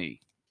shocked me,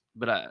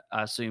 but I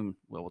assume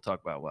we'll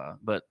talk about why.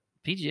 But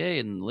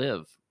PGA and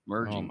Live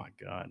merging. Oh my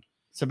God!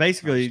 So I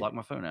basically, just locked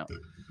my phone out.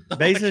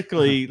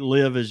 basically,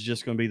 Live is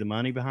just going to be the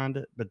money behind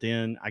it. But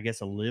then I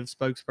guess a Live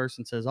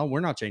spokesperson says, "Oh, we're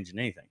not changing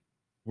anything.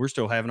 We're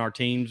still having our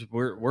teams.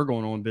 We're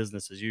going on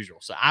business as usual."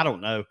 So I don't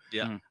know.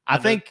 Yeah, I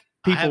think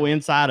people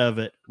inside of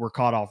it were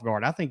caught off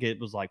guard. I think it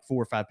was like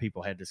 4 or 5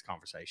 people had this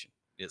conversation.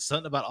 It's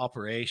something about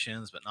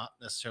operations, but not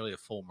necessarily a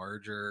full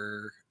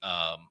merger.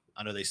 I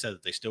know they said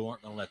that they still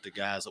weren't going to let the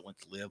guys that went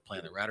to Live play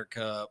in the Ryder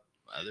Cup.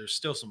 There's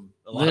still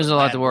There's a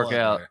lot to work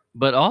out,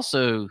 but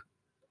also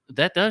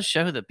that does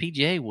show that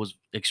PGA was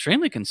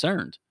extremely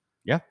concerned.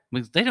 Yeah,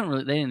 because they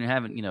didn't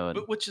have it,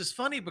 But which is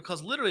funny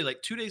because literally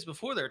like 2 days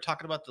before they were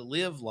talking about the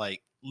Live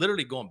like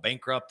literally going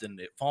bankrupt and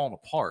it falling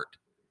apart,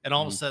 and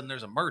all of a sudden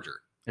there's a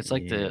merger. It's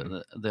like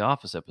the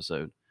Office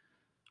episode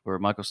where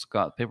Michael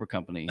Scott Paper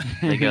Company.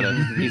 They got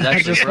he's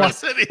actually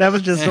that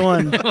was just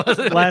on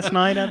last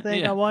night. I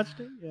think I watched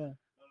it. Yeah.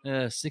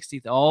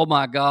 60. Oh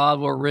my God,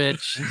 we're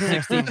rich.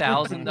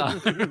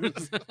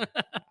 $60,000.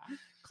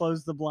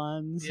 Close the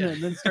blinds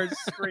and then start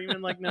screaming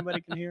like nobody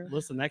can hear.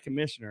 Listen, that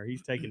commissioner,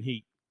 he's taking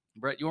heat.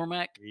 Brett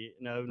Yormack?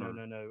 No.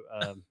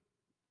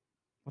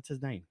 What's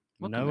his name?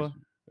 What Noah?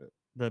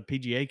 the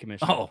PGA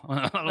commissioner.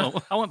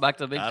 Oh, I went back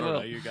to the Big I don't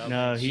 12. know. You got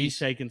No, me. he's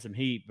taking some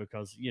heat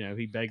because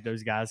he begged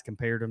those guys,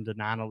 compared them to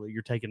 9/11.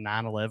 You're taking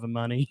 9/11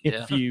 money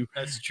if you.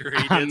 That's true.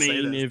 He I did say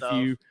mean, that if stuff.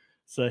 you.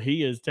 So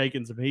he is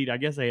taking some heat. I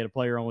guess they had a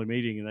player only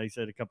meeting, and they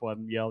said a couple of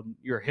them yelled,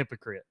 "You're a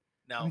hypocrite."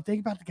 I Now, mean,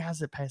 think about the guys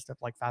that passed up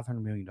like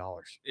 $500 million.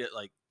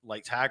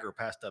 like Tiger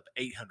passed up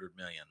 $800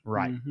 million.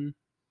 Right. Mm-hmm.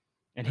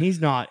 And he's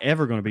not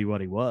ever going to be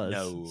what he was.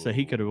 No. So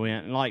he could have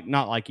went,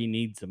 not like he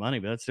needs the money,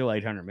 but that's still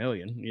 $800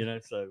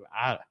 million, So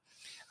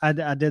I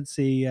did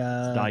see.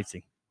 it's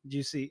dicey. Did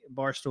you see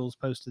Barstool's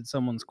posted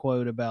someone's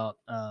quote about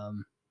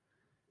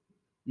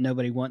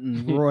nobody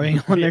wanting Roy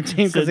on their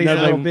team because Said he's a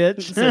little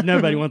nobody- bitch? Said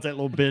nobody wants that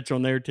little bitch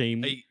on their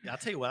team. Hey, I'll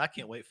tell you what I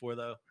can't wait for,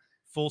 though.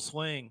 Full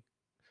swing.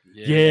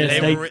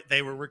 Yes,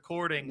 They were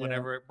recording Yeah.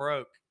 whenever it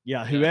broke.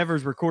 Yeah,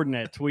 whoever's recording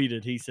that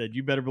tweeted, he said,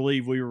 "You better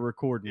believe we were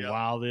recording Yep.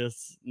 while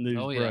this news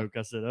Oh, yeah. broke."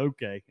 I said,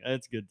 "Okay,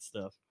 that's good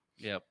stuff."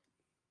 Yep.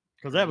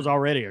 Because that was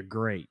already a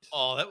great.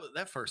 Oh,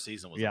 that first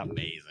season was Yeah.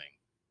 amazing.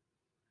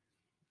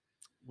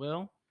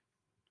 Well,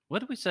 what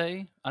did we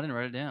say? I didn't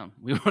write it down.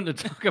 We wanted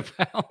to talk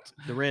about.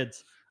 The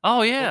Reds.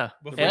 Oh yeah,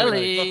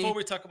 Before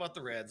we talk about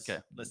the Reds,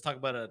 Okay. let's talk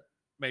about a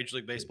Major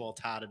League Baseball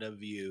tie to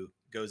WVU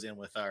goes in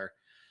with our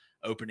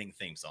opening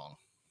theme song.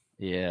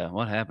 Yeah,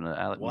 what happened to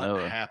Alec What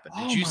Manoah? happened?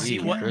 Oh Did you my see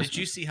God. what? Did Christmas.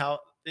 you see how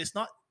it's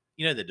not?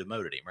 They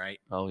demoted him, right?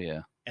 Oh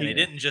yeah, And they Yeah.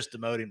 didn't just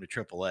demote him to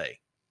AAA.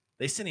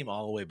 They sent him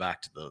all the way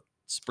back to the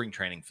spring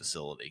training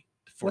facility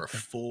for What a the-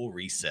 full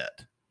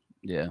reset.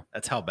 yeah.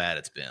 That's how bad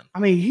it's been. I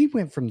mean, he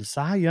went from the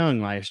Cy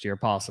Young last year,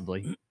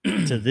 possibly,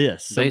 to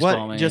this. So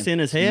Baseball, what? man. Just in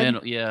his head?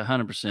 Mental, yeah,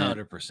 100%.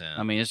 100%.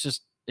 I mean,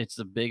 it's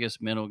the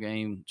biggest mental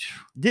game.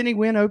 Didn't he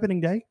win opening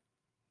day?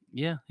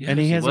 Yeah, And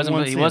he hasn't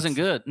won He wasn't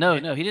since. good. No,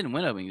 he didn't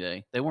win opening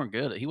day. They weren't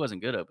good. He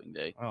wasn't good opening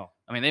day. Oh,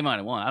 I mean, they might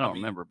have won. I don't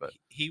mean, remember, but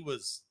he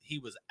was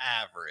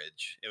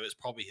average. It was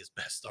probably his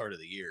best start of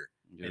the year.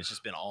 And it's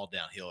just been all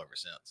downhill ever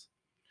since.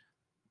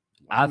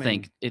 I mean,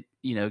 think it.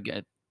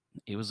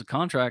 It was a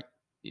contract.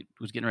 It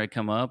was getting ready to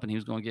come up, and he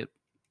was going to get.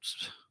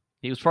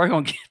 He was probably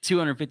going to get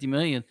 $250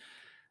 million,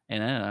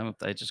 and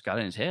it just got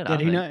in his head. I Did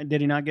he think. not? Did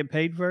he not get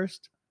paid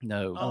first?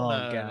 No. Oh, Oh,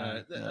 no,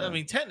 God. no. I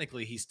mean,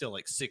 technically, he's still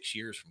like 6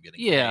 years from getting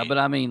Yeah, paid. but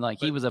I mean, like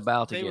he But was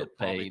about to they were get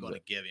probably paid. going to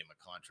but- give him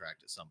a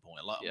contract at some point.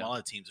 A Yeah. lot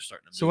of teams are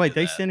starting to. so move wait, to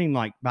they that. sent him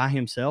like by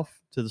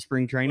himself to the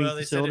spring training Well,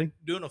 they facility?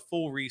 said doing a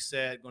full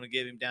reset, going to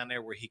give him down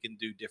there where he can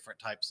do different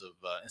types of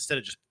instead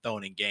of just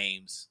throwing in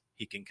games,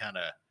 he can kind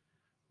of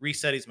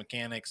reset his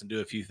mechanics and do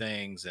a few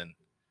things.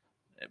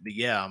 But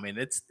yeah, I mean,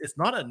 it's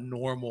not a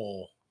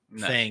normal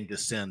No. thing to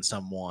send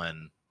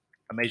someone,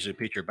 a major league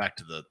pitcher, back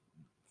to the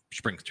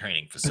spring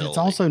training But facility. it's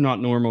also not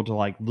normal to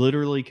like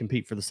literally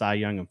compete for the Cy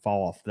Young and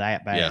fall off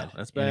that bad. Yeah,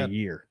 that's in a bad.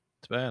 year.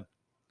 it's bad.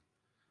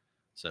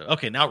 So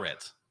okay, now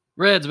Reds.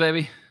 Reds,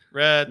 baby.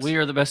 Reds. We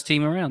are the best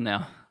team around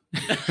now.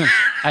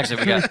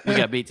 Actually, we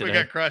got beat today. We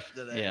got crushed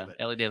today. Yeah, but-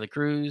 Ellie De La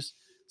Cruz.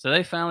 So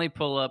they finally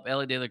pull up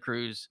Ellie De La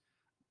Cruz.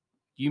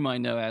 You might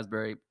know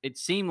Asbury. It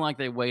seemed like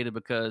they waited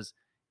because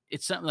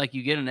it's something like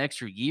you get an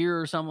extra year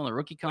or something on the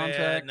rookie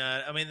contract.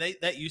 No, I mean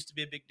that used to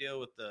be a big deal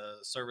with the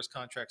service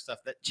contract stuff.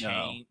 That No.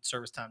 changed.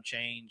 Service time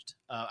changed.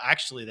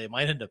 Actually, they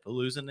might end up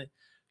losing it.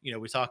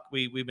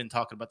 We've been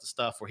talking about the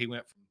stuff where he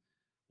went from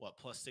what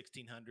plus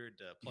 1,600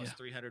 to plus Yeah.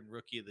 300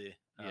 rookie of the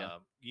Yeah.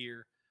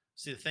 year.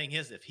 See, the thing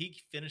is, if he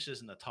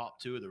finishes in the top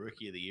 2 of the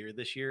rookie of the year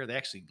this year, they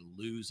actually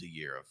lose a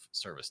year of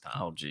service time.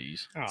 Oh,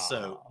 geez.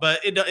 So, but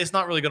it's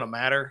not really going to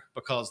matter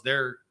because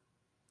they're,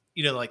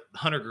 like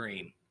Hunter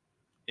Green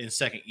in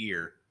second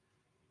year,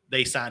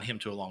 they signed him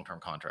to a long-term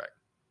contract.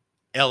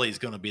 Ellie's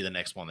going to be the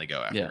next one they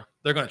go after. Yeah.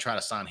 They're going to try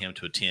to sign him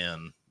to a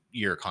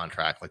 10-year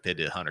contract like they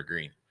did Hunter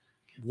Green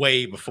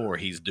way before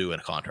he's due in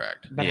a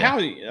contract. But Yeah. how?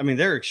 I mean,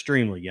 they're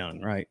extremely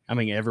young, right? I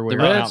mean, everywhere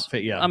The Reds?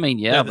 outfit. Yeah, I mean,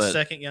 yeah, They're the but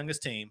second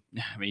youngest team,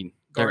 I mean,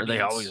 they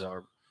Guardians. always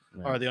are.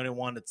 or the only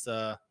one that's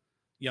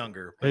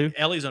younger. Who? But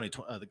Ellie's only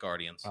the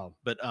Guardians. Oh.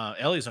 But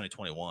Ellie's only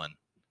 21.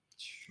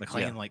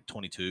 McLean like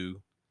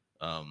 22.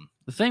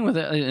 The thing with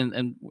it,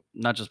 and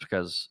not just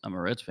because I'm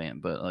a Reds fan,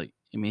 but like,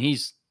 I mean,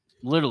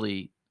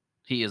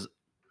 he is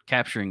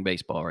capturing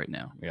baseball right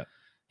now. Yeah.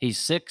 He's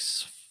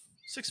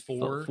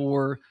 6'4".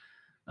 4.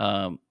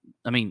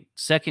 I mean,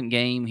 second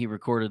game he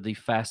recorded the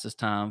fastest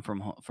time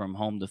from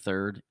home to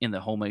third in the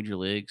whole major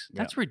leagues.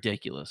 That's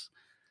ridiculous.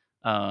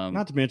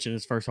 Not to mention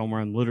his first home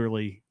run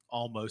literally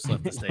Almost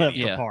left the left stadium. the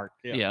Yeah. park.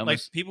 yeah, Like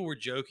almost- people were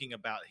joking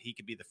about he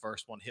could be the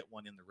first one hit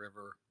one in the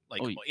river,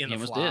 like Oh, he in the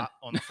almost fly did.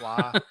 on the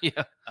fly,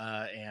 yeah.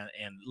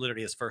 and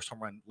literally his first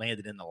home run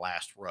landed in the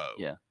last row.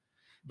 Yeah.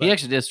 But- He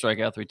actually did strike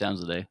out 3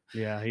 times a day.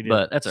 Yeah, he did.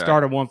 But that's all right.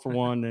 started 1 for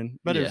 1, and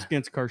but it was Yeah.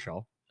 against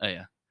Kershaw. Oh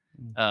yeah.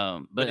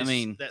 Mm. But I it's-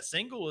 mean, that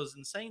single was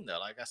insane though.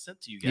 Like I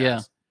sent to you guys. Yeah.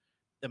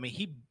 I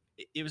mean,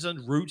 it was a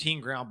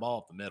routine ground ball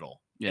up the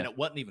middle, Yeah. and it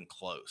wasn't even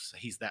close.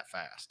 He's that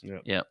fast.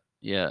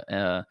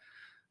 yeah.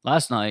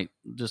 Last night,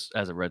 just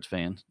as a Reds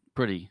fan,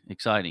 pretty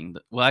exciting.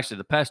 Well, actually,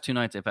 the past 2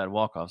 nights they've had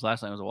walk-offs.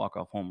 Last night was a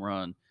walk-off home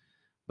run,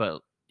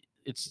 but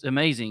it's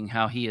amazing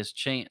how he has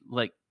changed.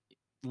 Like,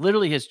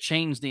 literally has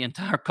changed the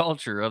entire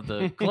culture of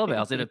the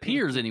clubhouse. It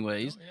appears,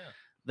 anyways. Oh, yeah.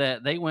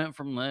 that they went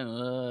from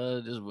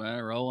just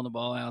rolling the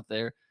ball out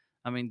there.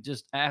 I mean,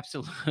 just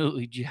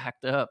absolutely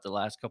jacked up the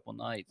last couple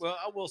nights. Well,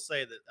 I will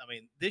say that, I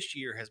mean, this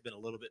year has been a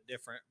little bit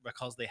different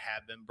because they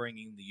have been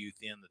bringing the youth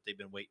in that they've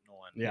been waiting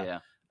on. Yeah.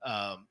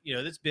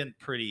 It's been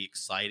pretty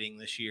exciting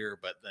this year,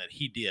 but that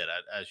he did,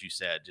 as you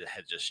said,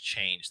 had just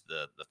changed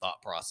the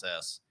thought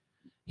process.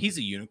 He's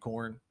a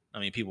unicorn. I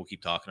mean, people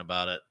keep talking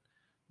about it,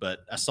 but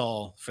I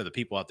saw for the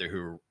people out there who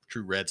are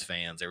true Reds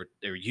fans, they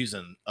were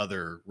using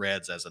other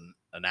Reds as an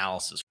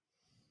analysis.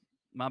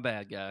 My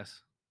bad,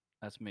 guys.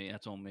 That's me.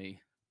 That's on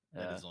me.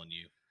 That is on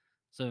you.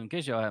 So in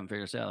case y'all haven't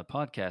figured this out, the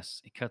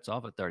podcast, it cuts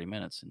off at 30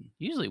 minutes. And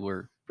usually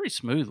we're pretty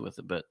smooth with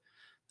it, but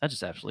that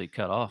just absolutely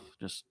cut off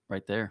just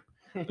right there.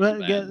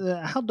 But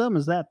how dumb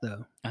is that,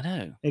 though? I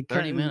know. It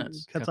 30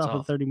 minutes. cuts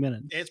off at 30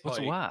 minutes. It's What's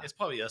probably, why? it's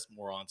probably us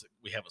morons that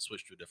we haven't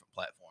switched to a different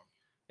platform.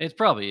 It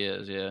probably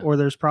is, yeah. Or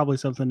there's probably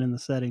something in the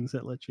settings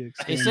that lets you It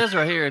extend. says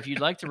right here, if you'd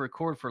like to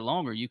record for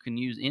longer, you can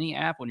use any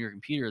app on your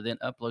computer, then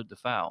upload the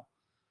file.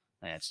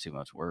 That's too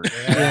much work.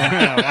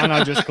 Yeah, why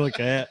not just click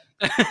that?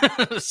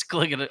 Just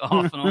clicking it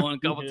off and on a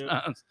couple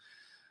times.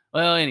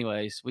 Well,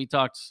 anyways, we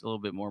talked a little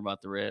bit more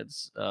about the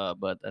Reds,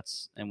 but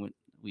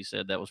we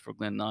said that was for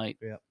Glenn Knight.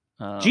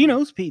 Yeah.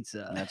 Gino's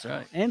Pizza. That's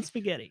right. And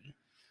spaghetti.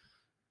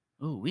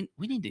 Oh, we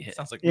need to hit.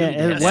 Sounds like Yeah, we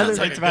and need to- weather- sounds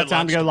like It's a about good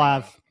time to lunch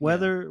go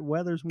live.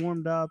 Weather's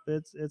warmed up.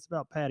 It's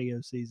about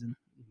patio season.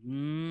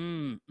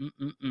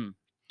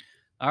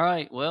 All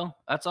right. Well,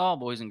 that's all,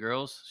 boys and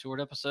girls.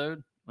 Short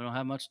episode. We don't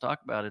have much to talk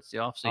about. It's the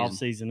off season. Off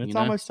season. It's you know?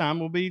 almost time.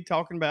 We'll be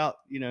talking about,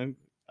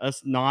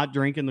 us not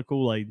drinking the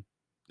Kool-Aid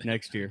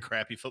next year.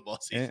 crappy football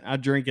season. I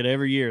drink it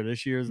every year.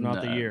 This year is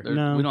not the year.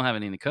 No. We don't have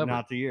any in the cupboard.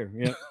 Not the year.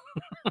 Yeah.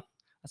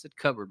 I said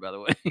cupboard, by the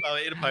way. Well,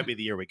 it'll probably be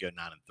the year we go 9-3.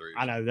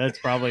 I know. That's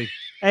probably.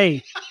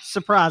 Hey,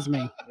 surprise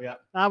me. Yeah.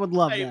 I would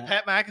love Hey, that.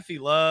 Pat McAfee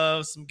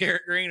loves some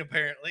Garrett Green,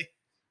 apparently.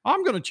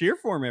 I'm going to cheer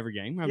for him every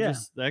game. Yeah.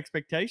 The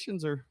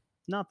expectations are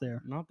Not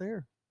there. not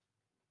there.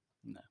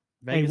 No.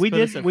 Hey, Vegas we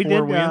put us did. at We 4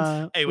 did.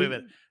 wins. Hey, wait a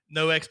minute.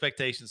 No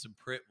expectations, and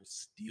Pritt will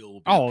still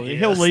be Oh,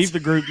 he'll pissed. leave the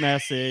group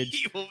message.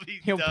 He will be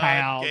He'll done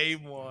pout.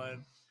 game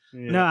one.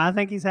 Yeah. No, I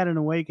think he's had an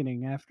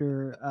awakening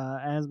after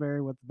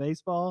Asbury with the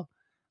baseball.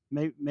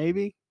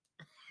 Maybe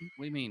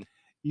What do you mean?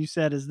 you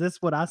said, "Is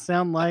this what I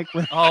sound like?"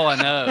 With Oh, I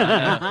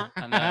know.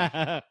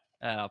 I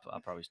know. I'll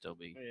probably still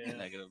be Yeah.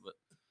 negative, but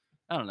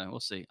I don't know. We'll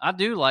see. I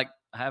do like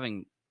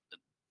having.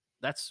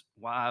 That's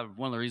why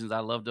one of the reasons I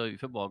loved WVU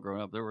football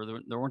growing up. There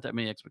weren't that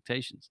many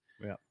expectations.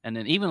 Yeah. And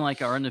then even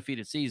like our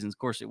undefeated seasons, of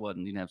course it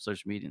wasn't. You didn't have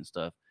social media and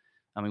stuff.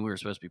 I mean, we were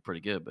supposed to be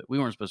pretty good, but we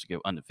weren't supposed to go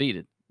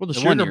undefeated. Well,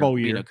 the one Sugar Bowl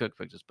you year, know, Cook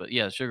picked us, but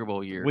yeah, Sugar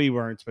Bowl year. we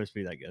weren't supposed to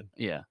be that good.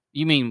 Yeah.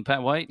 You mean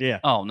Pat White? Yeah.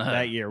 Oh no,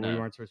 That year, we no.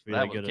 weren't supposed to be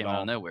That that good came at out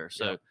all. of nowhere.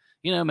 So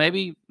Yeah.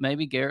 maybe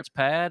Garrett's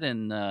Pat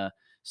and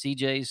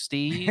CJ's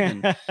Steve.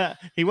 And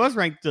He was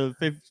ranked the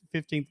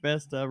 15th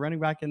best running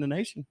back in the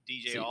nation.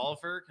 DJ See-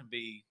 Oliver can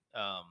be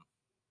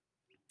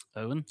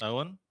Owen.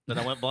 Owen. Then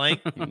I went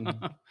blank.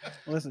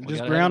 Listen, We just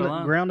gotta have ground the it,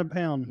 line. ground and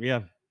pound.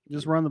 Yeah.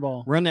 Just run the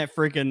ball. Run that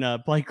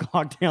freaking play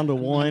clock down to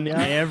 1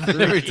 Yeah.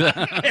 every Every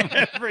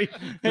time.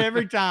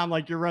 every time,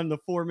 like you're running the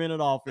 4-minute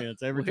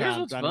offense every Well, here's time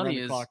what's trying to run funny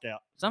the is- clock out.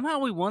 Somehow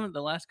we won it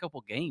the last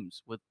couple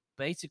games with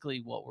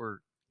basically what we're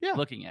Yeah.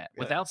 looking at Yeah.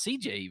 without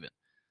CJ even.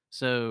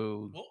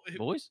 So, Well,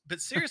 boys,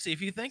 but seriously,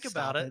 if you think Stop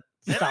about it,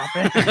 Stop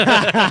it.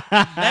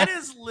 that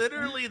is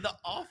literally the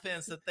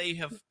offense that they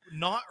have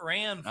not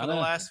ran for I the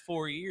know. last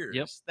 4 years.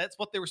 Yep. That's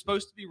what they were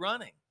supposed to be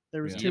running.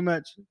 There was Yeah.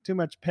 too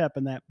much pep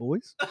in that,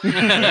 boys.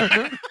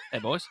 hey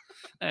boys,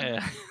 Hey.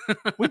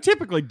 We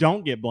typically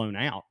don't get blown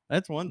out.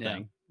 That's one Yeah.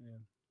 thing. Yeah.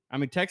 I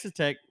mean, Texas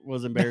Tech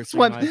was That's embarrassing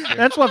what. last year.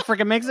 That's what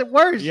freaking makes it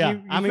worse. Yeah.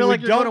 You I mean, feel we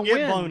like you're don't gonna get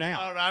win. blown I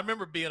out. don't know. I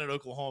remember being at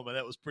Oklahoma.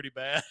 That was pretty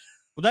bad.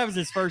 Well, that was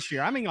his first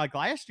year. I mean, like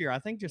last year, I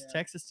think just Yeah.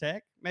 Texas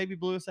Tech maybe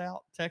blew us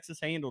out. Texas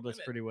handled us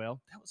minute. pretty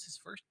well. That was his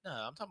first. No,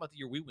 I'm talking about the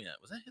year we went.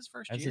 Was that his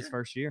first That's year? his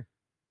first year.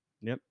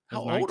 Yep. He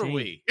How was old are 19.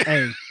 we?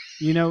 Hey,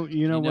 you know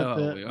know what how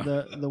we are.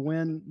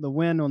 the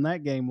win on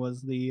that game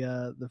was the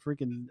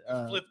freaking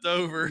Flipped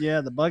over.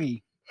 yeah, the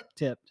buggy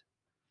tipped.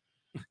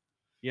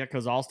 Yeah,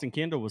 because Austin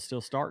Kendall was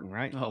still starting,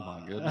 right? Oh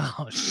my goodness.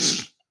 Oh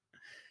shit.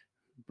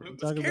 Was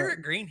Talk about-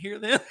 Garrett Green here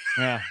then?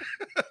 Yeah.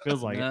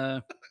 Feels like it.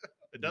 No,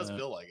 It does No.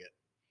 feel like it.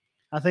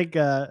 I think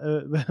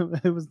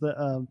it was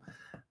the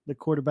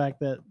quarterback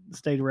that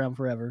stayed around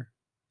forever.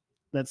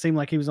 That seemed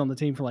like he was on the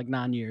team for like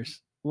 9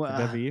 years. Well,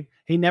 For W.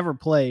 he never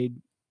played.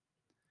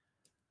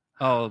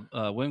 oh,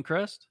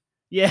 Wimcrest.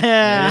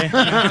 Yeah.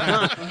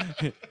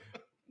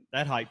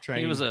 That hype train.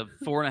 He was a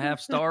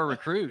 4.5-star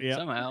recruit Yep.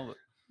 somehow. But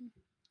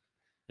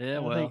yeah,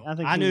 well, I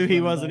think I knew he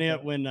running wasn't back it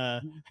up. when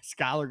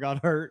Skyler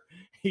got hurt.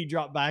 He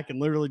dropped back and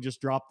literally just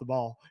dropped the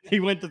ball.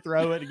 He went to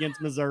throw it against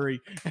Missouri.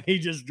 And he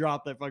just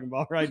dropped that fucking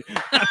ball right.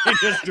 He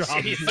just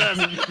dropped Jesus.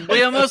 it.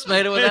 we almost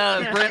made it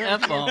without a Brent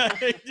F-bomb.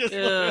 he just,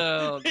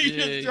 Oh, he gee.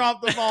 just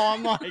dropped the ball.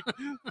 I'm like,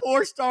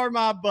 4-star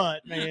my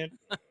butt, man.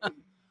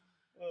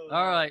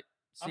 All right.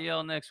 See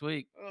y'all next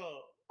week.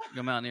 Oh.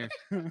 Go Mountaineers.